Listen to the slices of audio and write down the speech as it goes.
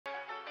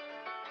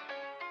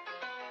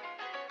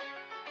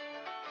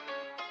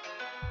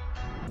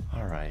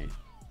Alright.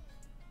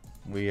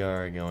 We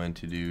are going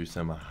to do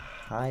some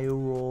high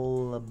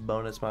roll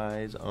bonus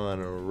buys on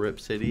Rip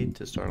City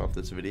to start off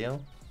this video.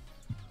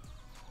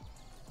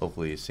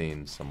 Hopefully you've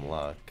seen some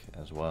luck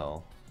as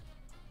well.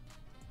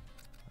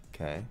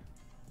 Okay.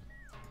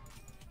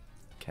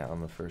 Count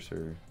on the first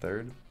or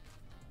third.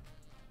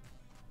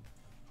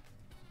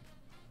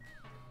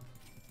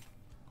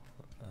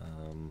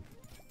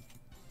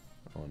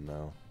 Oh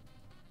no.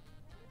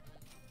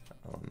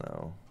 Oh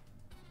no.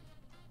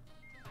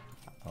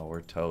 Oh,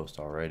 we're toast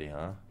already,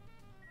 huh?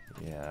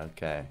 Yeah,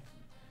 okay.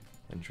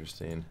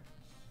 Interesting.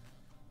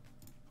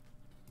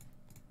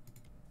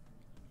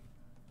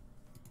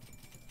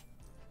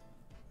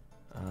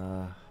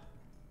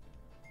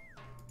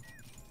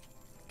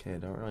 Okay,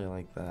 don't really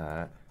like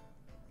that.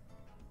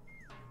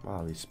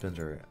 Wow, these spins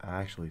are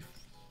actually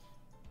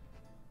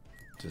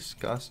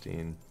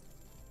disgusting.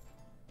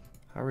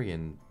 How are we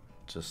getting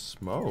just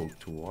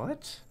smoked?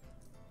 What?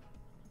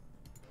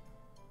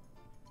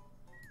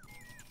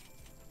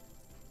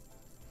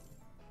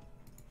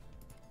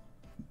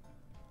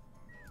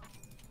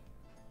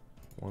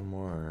 One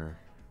more.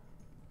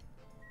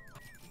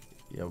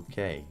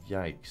 Okay,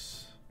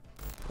 yikes.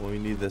 Well, we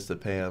need this to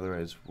pay,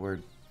 otherwise we're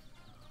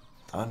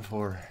done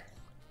for.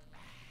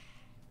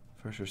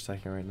 First or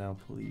second right now,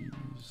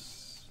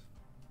 please.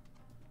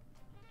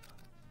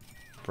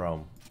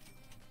 Bro,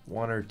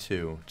 one or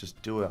two.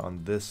 Just do it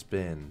on this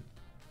spin.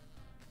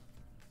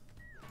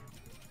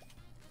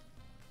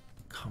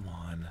 Come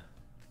on.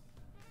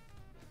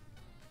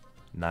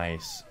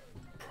 Nice.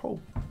 Bro,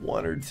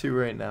 one or two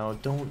right now.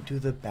 Don't do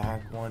the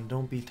back one.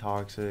 Don't be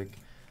toxic.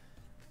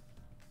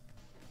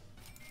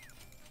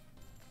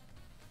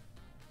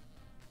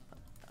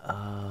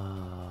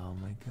 Oh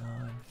my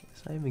god.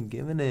 It's not even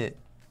giving it.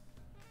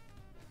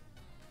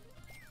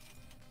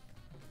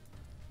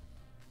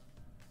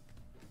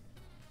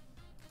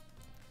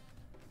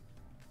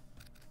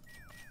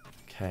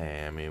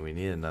 Okay, I mean, we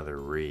need another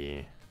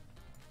re.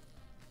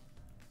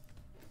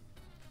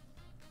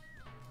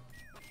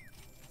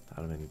 That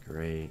would have been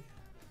great.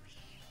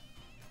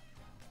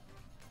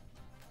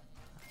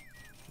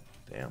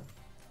 Damn.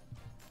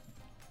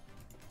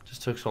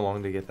 Just took so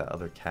long to get that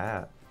other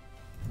cat.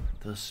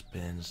 Those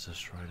spins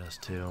destroyed us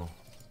too.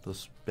 Those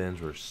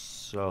spins were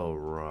so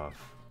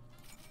rough.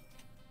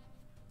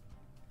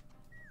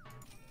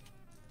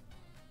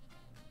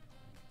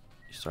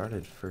 You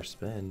started first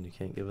spin. You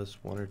can't give us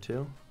one or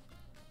two?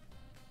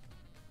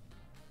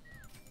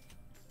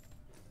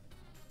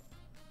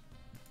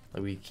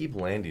 Like, we keep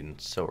landing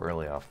so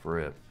early off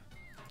rip,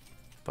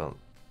 but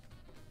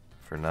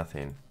for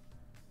nothing.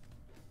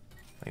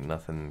 Like,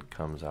 nothing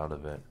comes out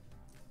of it.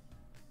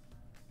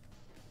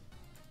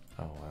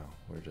 Oh wow,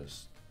 we're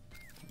just,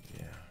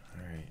 yeah,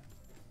 alright.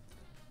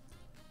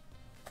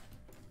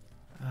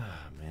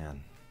 Ah,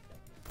 man.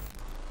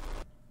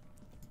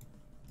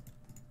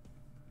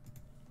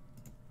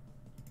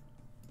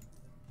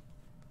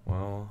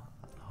 Well,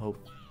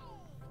 hope.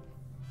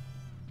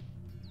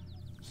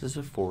 Is this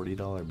a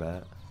 $40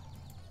 bet?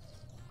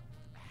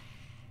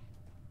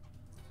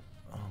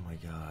 Oh my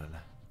god.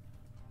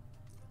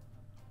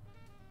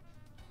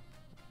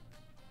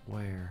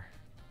 Where?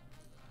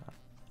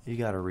 You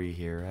gotta re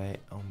here, right?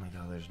 Oh my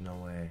god, there's no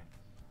way.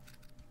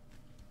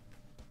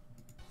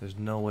 There's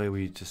no way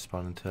we just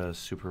spun into a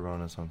super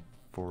bonus on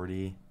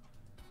 40.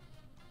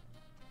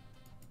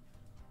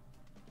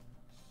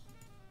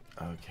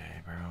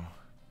 Okay, bro.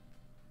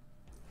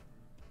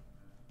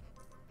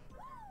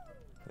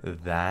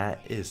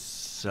 That is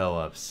so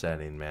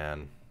upsetting,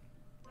 man.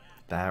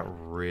 That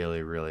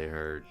really, really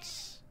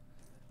hurts.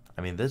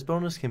 I mean, this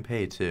bonus can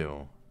pay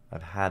too.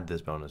 I've had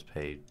this bonus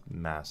pay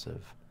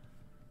massive.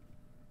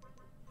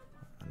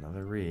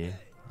 Another re.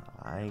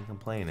 I ain't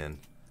complaining.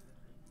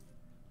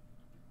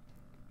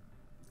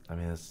 I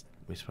mean,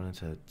 we spun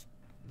into,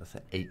 that's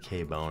an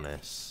 8K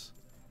bonus.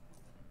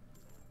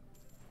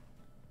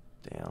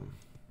 Damn.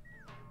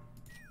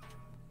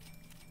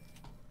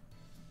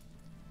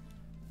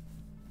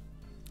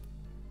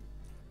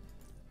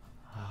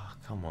 Oh,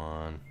 come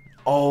on.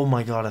 Oh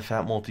my god, a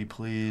fat multi,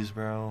 please,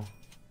 bro.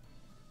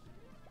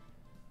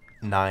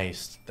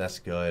 Nice. That's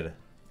good.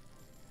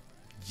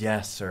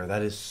 Yes, sir.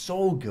 That is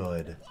so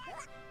good.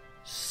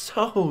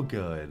 So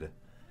good.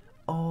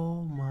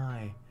 Oh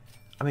my.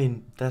 I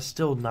mean, that's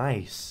still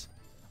nice.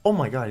 Oh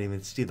my god, I didn't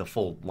even see the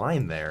full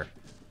line there.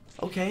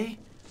 Okay.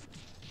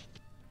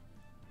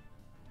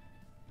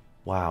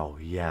 Wow,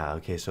 yeah.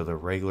 Okay, so the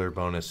regular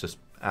bonus just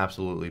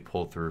absolutely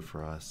pulled through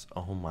for us.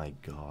 Oh my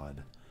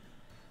god.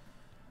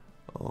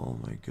 Oh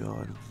my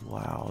god.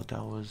 Wow,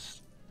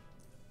 that's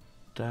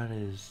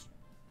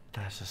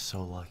just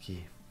so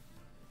lucky.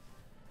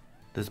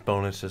 This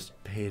bonus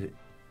just paid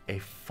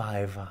a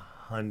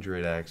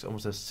 500x,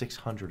 almost a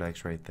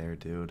 600x right there,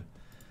 dude.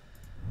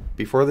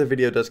 Before the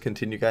video does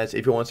continue, guys,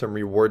 if you want some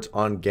rewards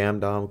on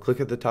Gamdom, click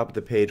at the top of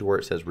the page where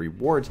it says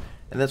rewards,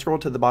 and then scroll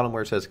to the bottom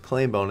where it says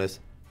claim bonus,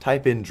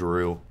 type in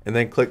Drew, and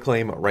then click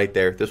claim right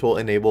there. This will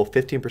enable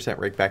 15%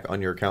 rake back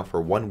on your account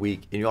for 1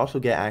 week, and you also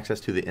get access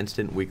to the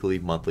instant weekly,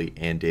 monthly,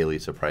 and daily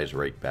surprise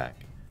rake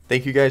back.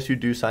 Thank you guys who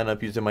do sign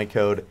up using my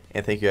code,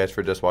 and thank you guys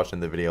for just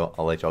watching the video.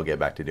 I'll let y'all get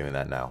back to doing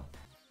that now.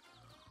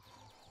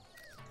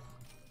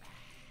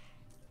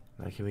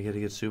 Now, can we get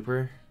a good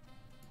super?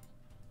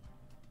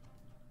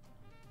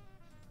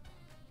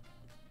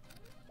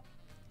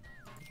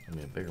 I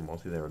mean, a bigger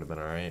multi there would have been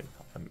alright.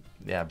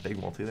 Yeah, big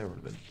multi there would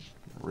have been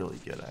really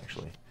good,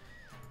 actually.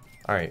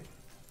 Alright.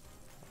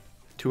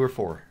 2 or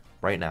 4,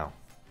 right now.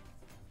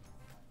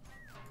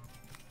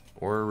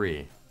 Or a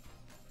re.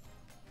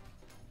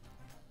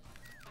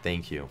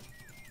 Thank you.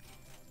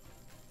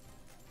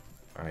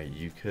 Alright,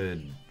 you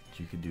could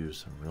do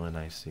some really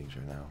nice things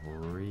right now.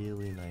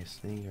 Really nice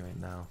things right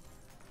now.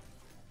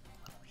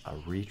 A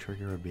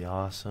re-trigger would be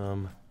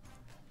awesome.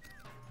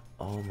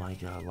 Oh my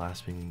god,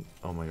 last thing.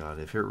 Oh my god,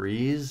 if it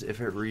rees,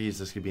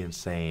 this could be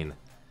insane.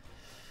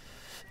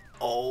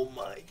 Oh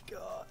my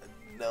god,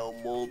 no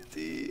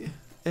multi.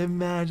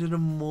 Imagine a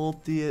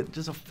multi at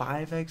just a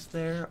 5x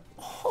there.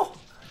 Oh.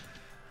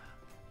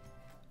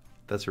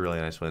 That's a really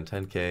nice win.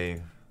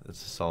 10k,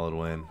 that's a solid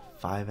win.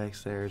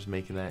 5x there is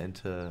making that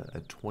into a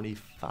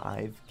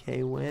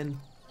 25k win.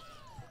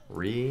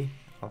 Re,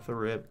 off the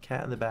rip,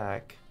 cat in the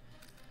back.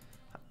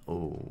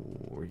 Oh,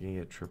 we're gonna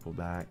get triple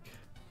back.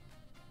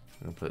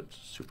 I'm gonna put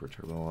super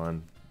turbo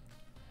on.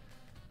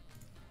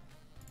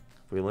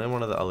 If we land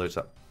one of the others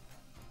up.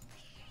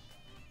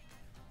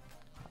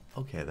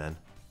 Okay then.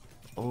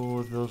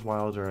 Oh, those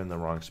wilds are in the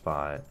wrong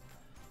spot.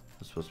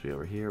 It's supposed to be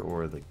over here,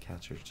 or the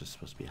cats are just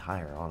supposed to be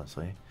higher,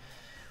 honestly.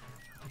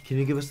 Can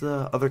you give us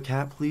the other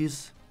cat,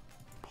 please?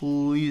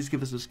 Please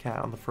give us this cat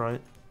on the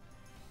front.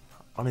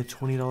 On a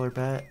 $20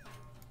 bet.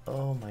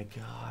 Oh my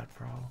god,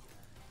 bro.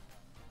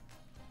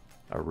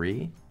 A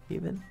re,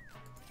 even?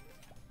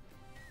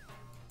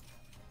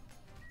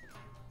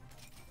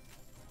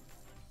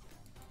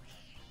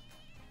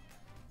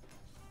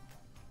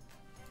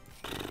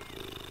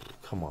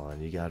 Come on,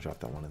 you gotta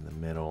drop that one in the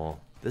middle.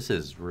 This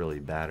is really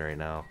bad right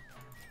now.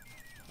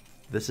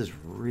 This is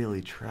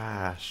really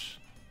trash.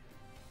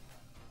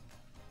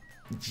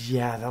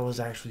 Yeah, that was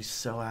actually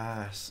so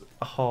ass.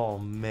 Oh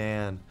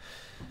man,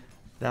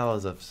 that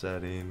was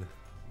upsetting.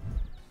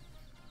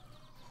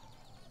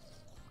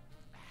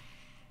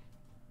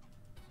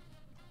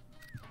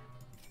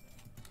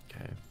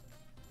 Okay.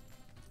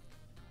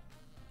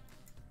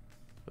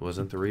 It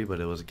wasn't 3, but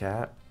it was a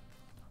cat.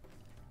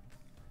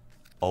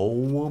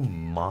 Oh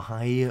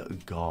my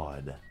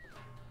god.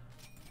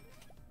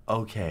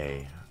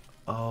 Okay.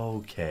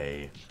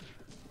 Okay.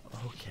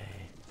 Okay.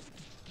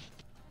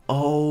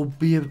 Oh,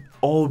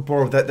 oh,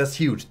 bro, that's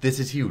huge. This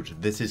is huge.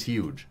 This is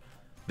huge.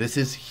 This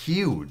is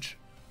huge.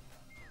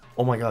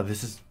 Oh my god,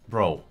 this is,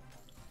 bro.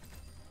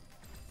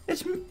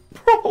 It's,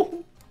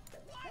 bro.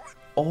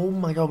 Oh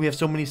my god, we have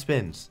so many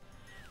spins.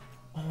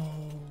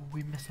 Oh,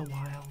 we missed the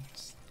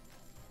wilds.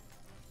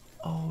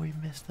 Oh, we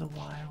missed the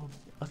wild.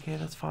 Okay,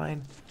 that's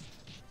fine.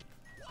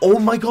 Oh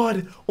my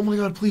god. Oh my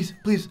god, please,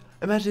 please.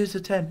 Imagine it's a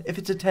 10. If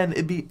it's a 10,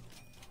 it'd be...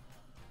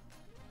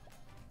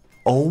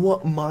 Oh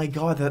my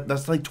god,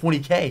 that's like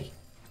 20k.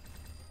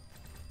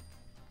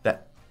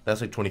 That's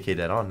like 20k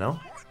dead on, no?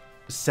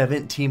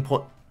 17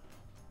 point...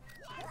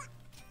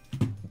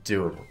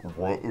 Dude,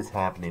 what is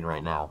happening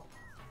right now?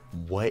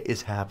 What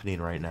is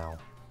happening right now?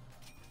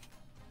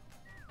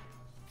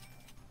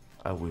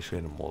 I wish we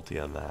had a multi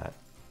on that.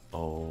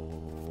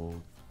 Oh,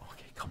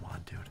 okay, come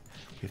on, dude.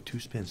 We have 2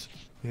 spins.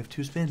 We have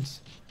 2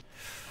 spins.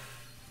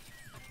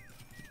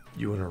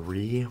 You want to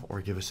re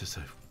or give us just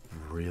a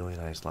really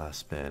nice last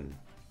spin?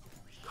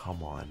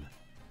 Come on.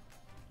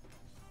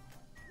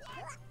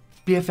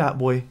 Be a fat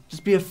boy.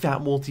 Just be a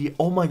fat multi.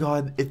 Oh my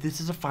god, if this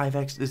is a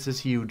 5x, this is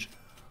huge.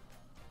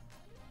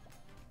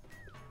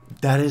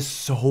 That is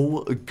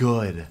so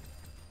good.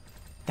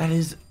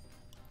 That's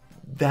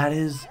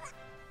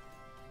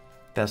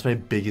my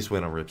biggest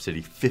win on Rip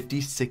City.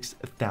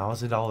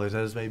 $56,000.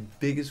 That is my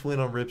biggest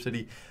win on Rip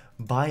City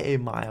by a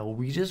mile.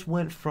 We just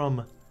went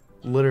from,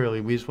 literally,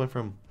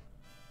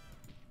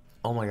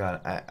 oh my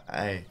god,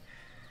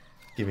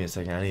 give me a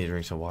second. I need to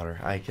drink some water.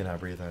 I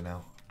cannot breathe right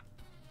now.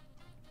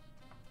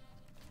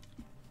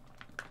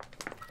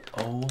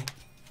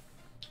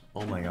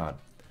 Oh my god.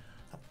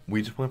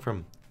 We just went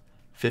from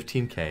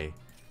 15k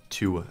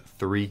to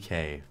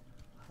 3k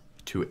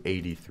to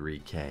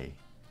 83k.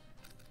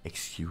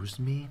 Excuse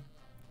me?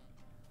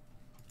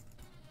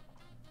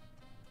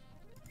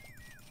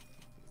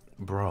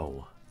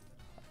 Bro.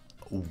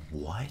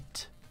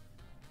 What?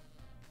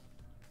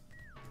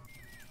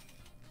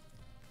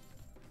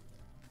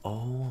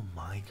 Oh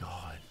my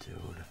god,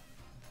 dude.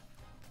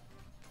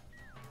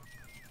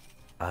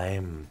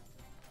 I'm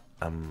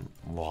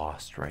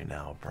lost right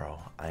now, bro.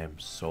 I am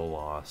so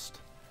lost.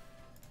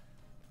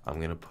 I'm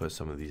gonna put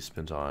some of these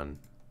spins on.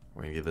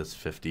 We're gonna give this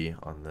 50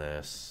 on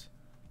this.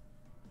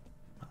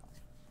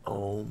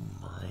 Oh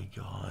my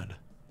god.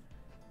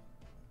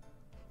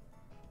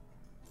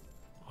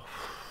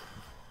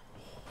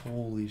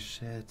 Holy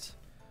shit.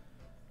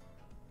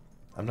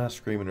 I'm not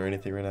screaming or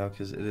anything right now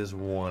because it is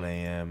 1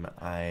 a.m.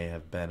 I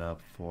have been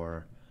up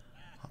for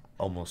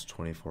almost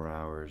 24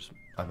 hours.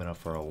 I've been up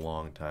for a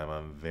long time.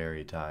 I'm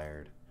very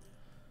tired.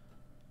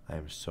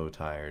 I'm so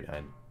tired.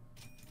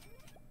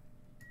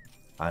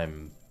 I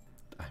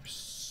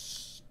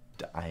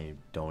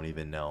don't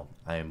even know.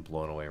 I am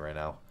blown away right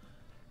now.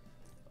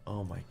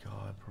 Oh my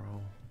god,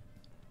 bro.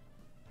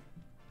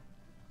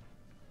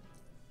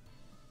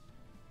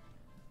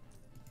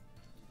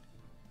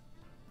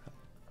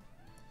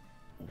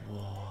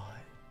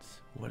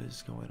 What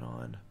is going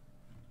on?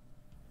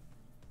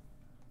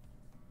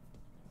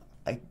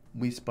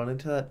 We spun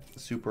into that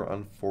super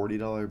on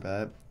 $40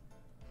 bet,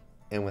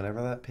 and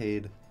whenever that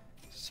paid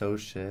so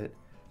shit,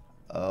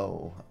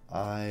 oh,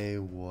 I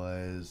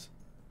was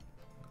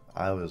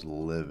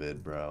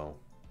livid, bro.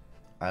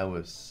 I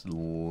was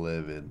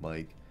livid.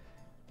 Like,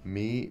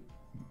 me,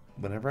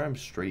 whenever I'm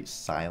straight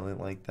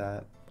silent like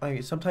that, I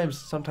mean,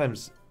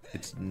 sometimes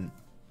it's,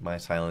 my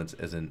silence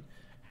isn't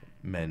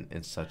meant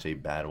in such a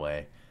bad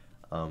way.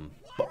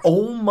 But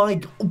oh my,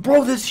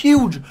 bro, that's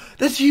huge.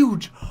 That's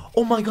huge.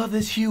 Oh my god,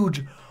 that's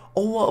huge.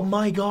 Oh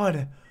my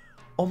god.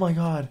 Oh my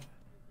god.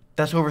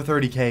 That's over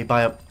 30K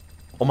by a,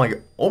 oh my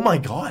god. Oh my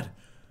god.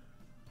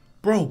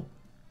 Bro,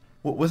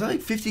 what was that,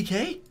 like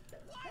 50K?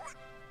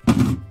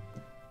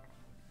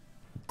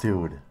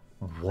 Dude,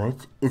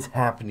 what is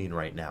happening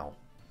right now?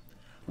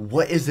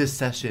 What is this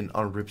session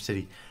on Rip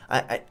City?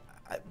 I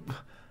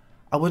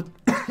was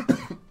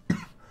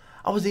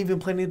I wasn't even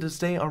planning to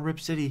stay on Rip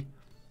City.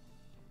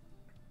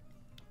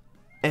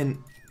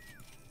 And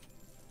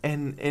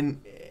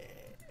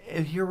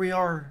here we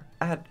are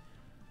at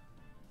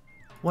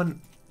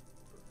one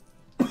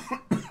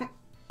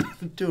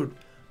dude,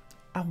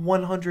 at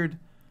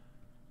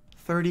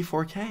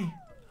 134K.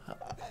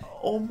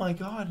 Oh my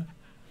god.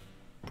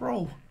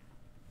 Bro,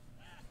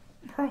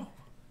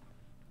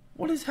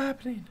 what is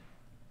happening?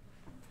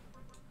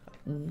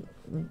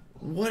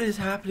 What is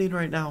happening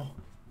right now?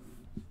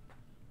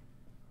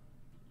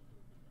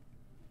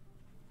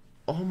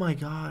 Oh my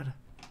god.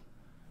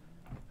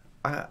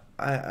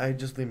 I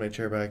just lean my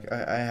chair back.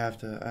 I have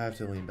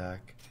to lean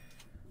back.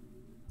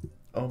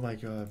 Oh my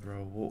god,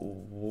 bro.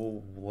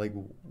 Like,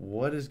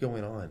 what is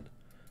going on?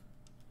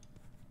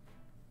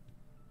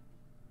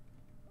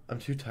 I'm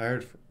too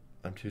tired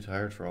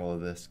for all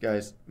of this.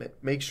 Guys,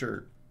 make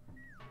sure.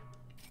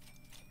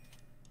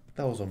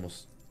 That was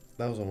almost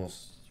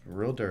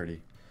real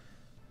dirty.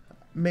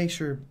 Make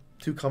sure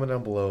to comment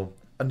down below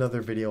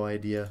another video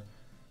idea.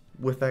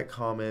 With that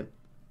comment,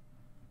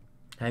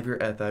 have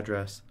your eth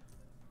address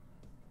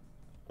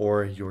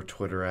or your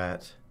Twitter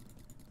 @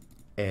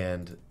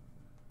 and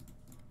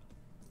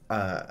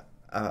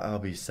I'll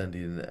be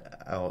sending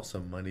out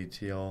some money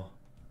to y'all.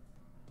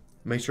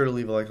 Make sure to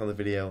leave a like on the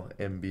video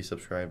and be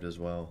subscribed as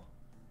well.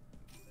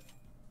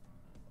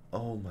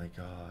 Oh my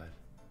god.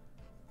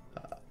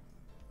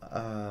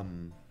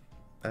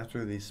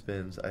 After these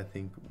spins, I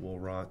think we'll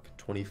rock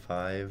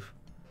 25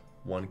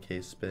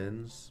 1K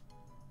spins,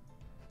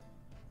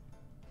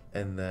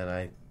 and then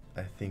I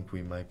think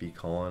we might be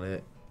calling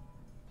it.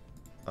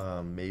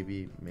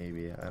 Maybe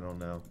I don't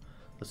know.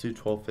 Let's do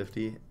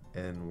 1250,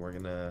 and we're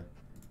gonna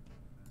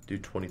do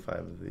 25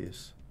 of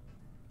these.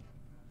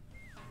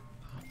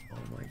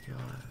 Oh my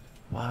god!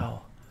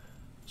 Wow.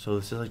 So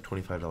this is like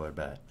 $25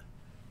 bet.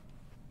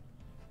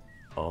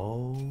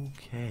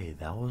 Okay,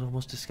 that was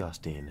almost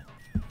disgusting.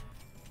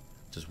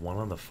 Just one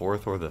on the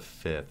 4th or the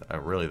 5th.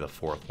 Really the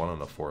 4th. One on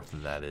the 4th,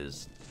 and that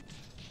is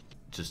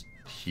just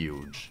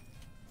huge.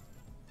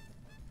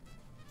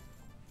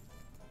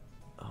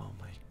 Oh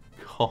my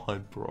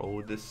god,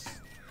 bro.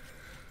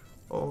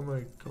 Oh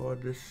my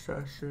god, this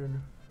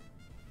session.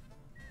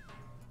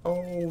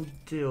 Oh,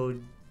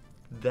 dude.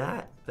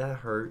 That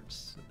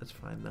hurts. It's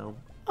fine though.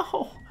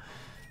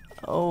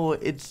 Oh,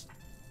 it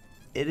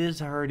is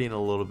hurting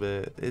a little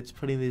bit. It's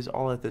putting these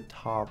all at the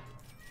top.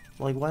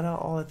 Like, why not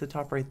all at the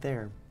top right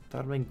there? That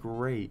would have been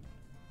great.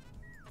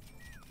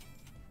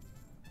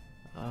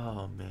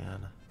 Oh,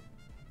 man.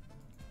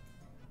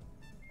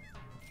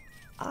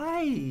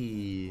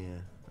 I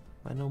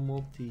know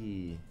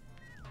multi.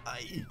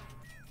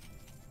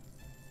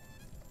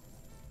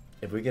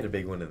 If we get a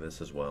big one in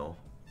this as well,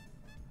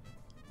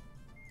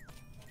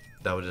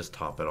 that would just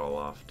top it all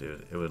off,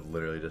 dude. It would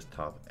literally just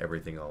top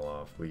everything all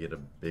off. We get a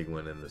big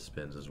one in the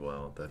spins as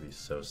well. That'd be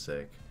so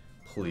sick.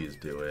 Please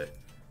do it.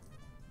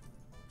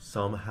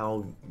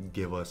 Somehow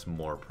give us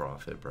more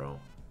profit, bro.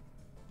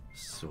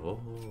 So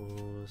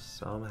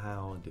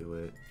somehow do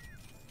it.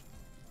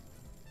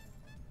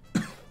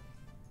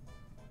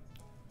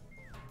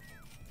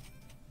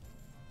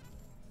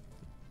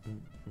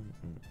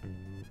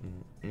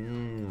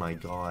 My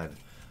god.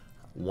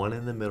 One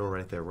in the middle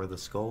right there where the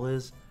skull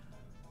is,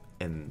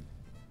 and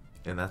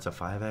that's a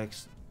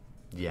 5x.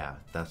 Yeah,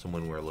 that's the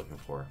one we're looking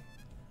for.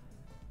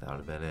 That would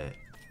have been it.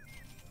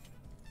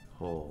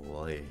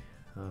 Holy.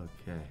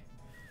 Okay.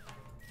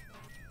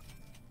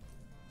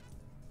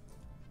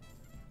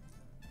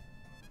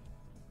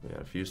 We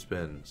got a few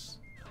spins.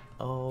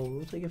 Oh,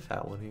 we'll take a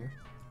fat one here.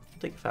 We'll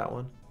take a fat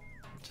one.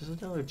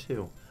 Just another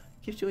 2.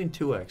 Keeps doing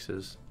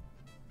 2x's.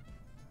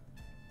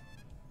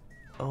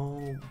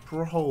 Oh,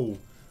 bro.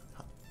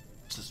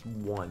 Just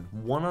one.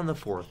 One on the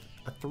 4th.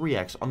 A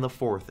 3x on the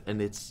 4th.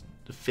 And it's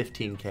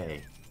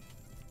 15K.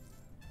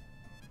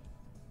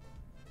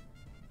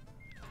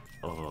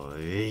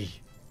 Oy.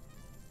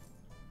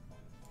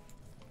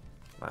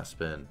 Last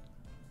spin.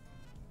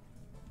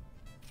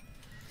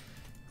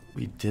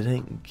 We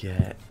didn't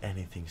get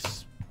anything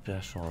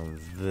special on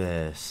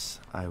this.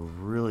 I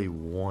really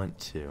want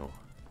to.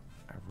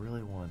 I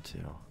really want to.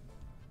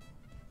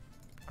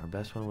 Our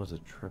best one was a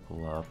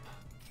triple up.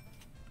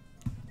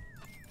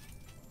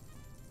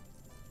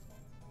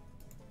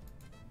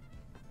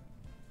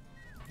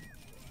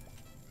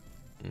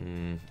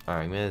 Alright,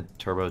 I'm gonna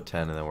turbo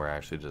 10 and then we're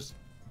actually just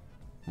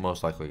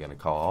most likely gonna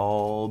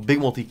call big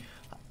multi.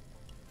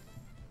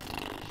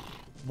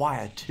 Why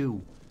a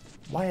 2?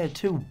 Why a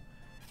 2?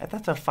 If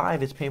that's a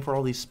 5, it's paying for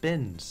all these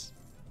spins.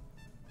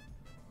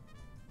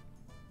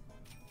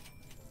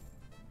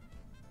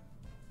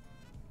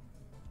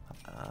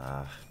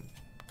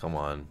 Come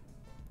on.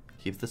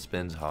 Keep the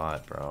spins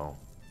hot, bro.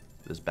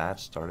 This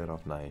batch started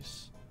off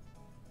nice.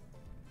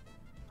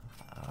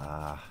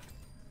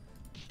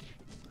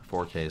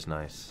 4K is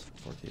nice.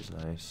 4K is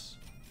nice.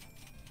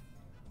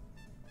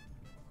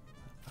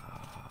 Man.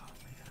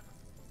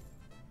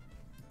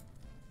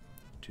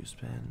 2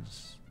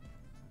 spins.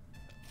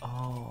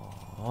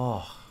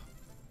 Oh.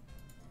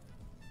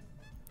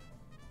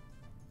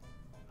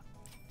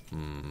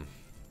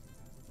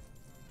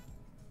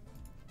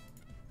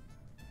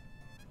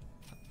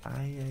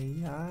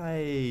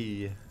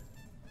 Ay.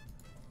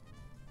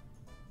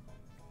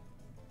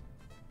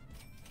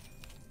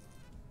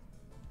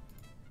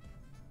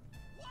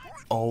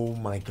 Oh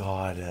my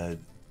god,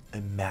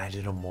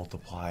 imagine a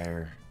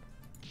multiplier.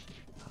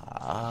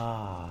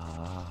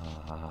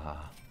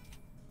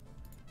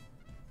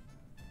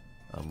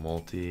 A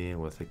multi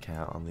with a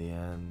cat on the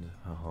end.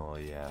 Oh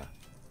yeah.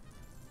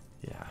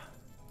 Yeah.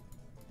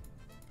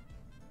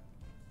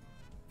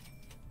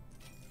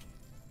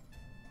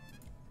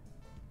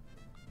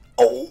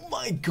 Oh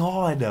my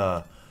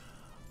god!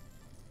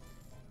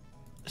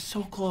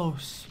 So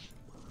close.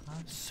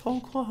 So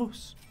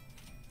close.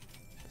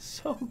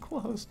 So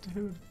close,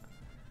 dude.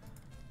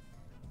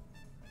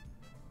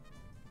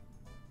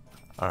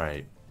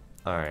 Alright.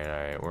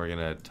 Alright. We're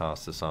gonna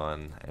toss this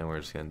on and we're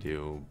just gonna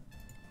do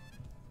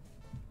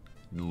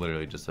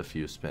literally just a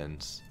few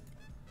spins.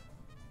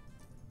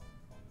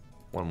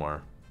 One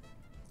more.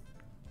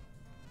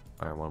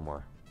 Alright, one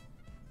more.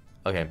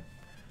 Okay.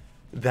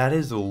 That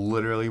is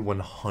literally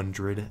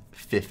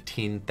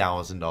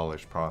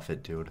 $115,000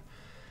 profit, dude.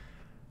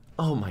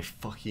 Oh my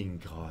fucking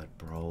god,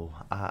 bro.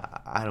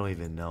 I don't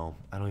even know.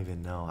 I don't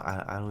even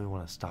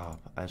want to stop.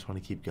 I just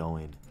want to keep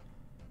going.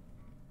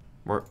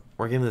 We're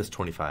giving this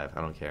 25.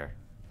 I don't care.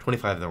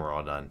 25, then we're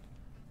all done.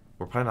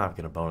 We're probably not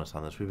gonna bonus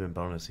on this. We've been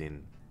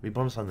bonusing. We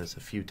bonus on this a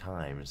few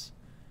times.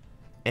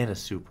 And a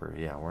super.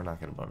 Yeah, we're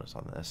not gonna bonus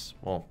on this.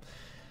 Well,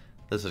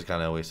 this is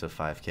kind of a waste of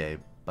 5K,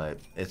 but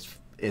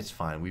it's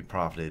fine. We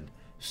profited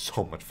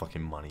so much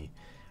fucking money.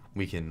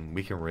 We can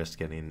risk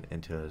getting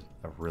into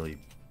a really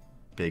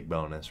big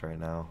bonus right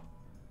now.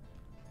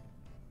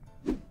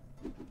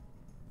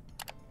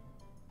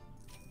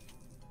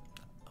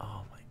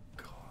 Oh my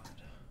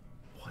god.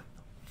 What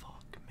the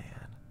fuck,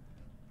 man?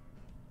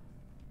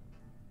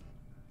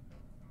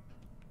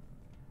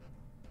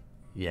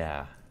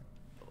 Yeah.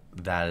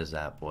 That is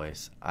that,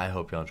 boys. I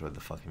hope you all enjoyed the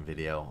fucking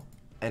video.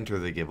 Enter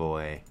the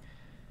giveaway.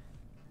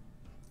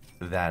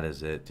 That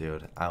is it,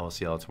 dude. I will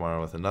see y'all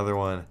tomorrow with another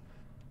one.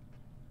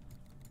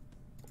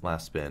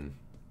 Last spin.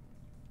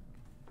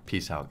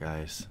 Peace out,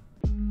 guys.